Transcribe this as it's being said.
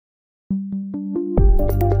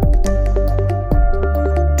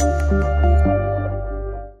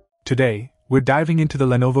Today, we're diving into the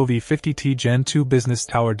Lenovo V50t Gen2 Business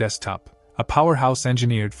Tower Desktop, a powerhouse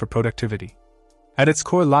engineered for productivity. At its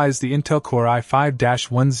core lies the Intel Core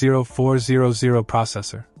i5-10400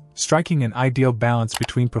 processor, striking an ideal balance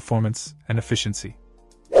between performance and efficiency.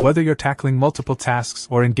 Whether you're tackling multiple tasks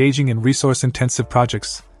or engaging in resource-intensive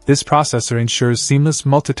projects, this processor ensures seamless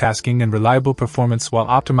multitasking and reliable performance while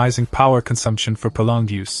optimizing power consumption for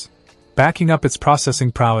prolonged use. Backing up its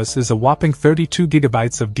processing prowess is a whopping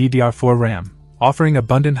 32GB of DDR4 RAM, offering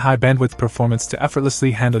abundant high-bandwidth performance to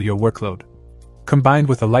effortlessly handle your workload. Combined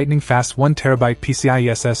with a lightning-fast 1TB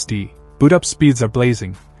PCIe SSD, boot-up speeds are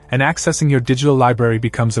blazing, and accessing your digital library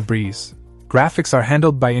becomes a breeze. Graphics are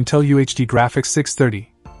handled by Intel UHD Graphics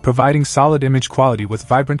 630, providing solid image quality with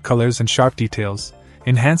vibrant colors and sharp details,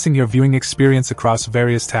 enhancing your viewing experience across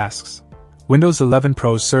various tasks. Windows 11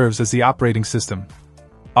 Pro serves as the operating system,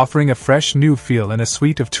 offering a fresh new feel and a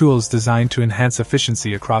suite of tools designed to enhance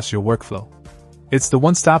efficiency across your workflow. It's the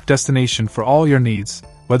one-stop destination for all your needs,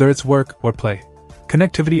 whether it's work or play.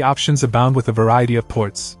 Connectivity options abound with a variety of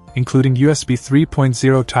ports, including USB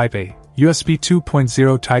 3.0 Type-A, USB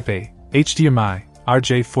 2.0 Type-A, HDMI,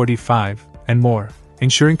 RJ45, and more,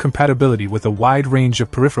 ensuring compatibility with a wide range of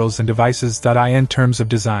peripherals and devices. In terms of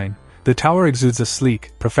design, the tower exudes a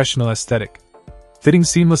sleek, professional aesthetic, fitting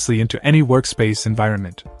seamlessly into any workspace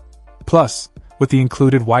environment. Plus, with the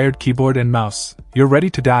included wired keyboard and mouse, you're ready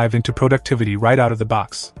to dive into productivity right out of the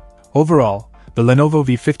box. Overall, the Lenovo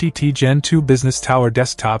V50t Gen2 Business Tower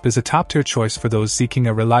Desktop is a top-tier choice for those seeking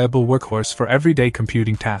a reliable workhorse for everyday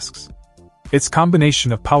computing tasks. Its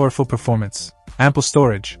combination of powerful performance, ample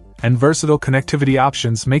storage, and versatile connectivity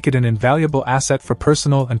options make it an invaluable asset for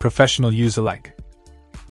personal and professional use alike.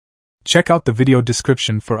 Check out the video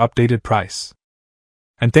description for updated price.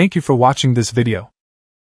 And thank you for watching this video.